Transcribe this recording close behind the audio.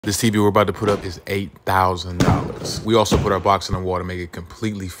This TV we're about to put up is $8,000. We also put our box in the wall to make it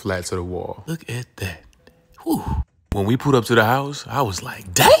completely flat to the wall. Look at that. Whew. When we put up to the house, I was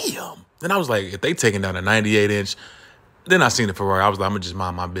like, damn. Then I was like, if they taking down a 98-inch, then I seen the Ferrari. I was like, I'm gonna just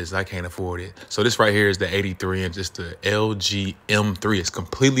mind my business. I can't afford it. So this right here is the 83-inch. It's the LG M3. It's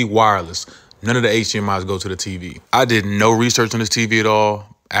completely wireless. None of the HDMIs go to the TV. I did no research on this TV at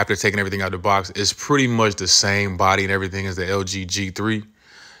all. After taking everything out of the box, it's pretty much the same body and everything as the LG G3.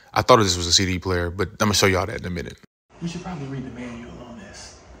 I thought this was a CD player, but I'm gonna show y'all that in a minute. You should probably read the manual on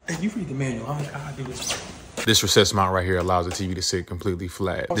this. Hey, you read the manual. I'll do this. This recessed mount right here allows the TV to sit completely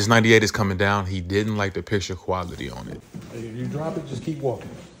flat. This 98 is coming down. He didn't like the picture quality on it. If you drop it, just keep walking.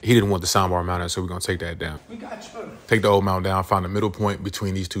 He didn't want the soundbar mounted, so we're gonna take that down. We got you. Take the old mount down, find the middle point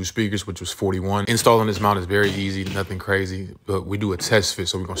between these two speakers, which was 41. Installing this mount is very easy, nothing crazy, but we do a test fit,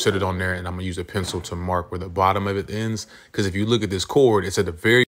 so we're gonna sit it on there and I'm gonna use a pencil to mark where the bottom of it ends. Because if you look at this cord, it's at the very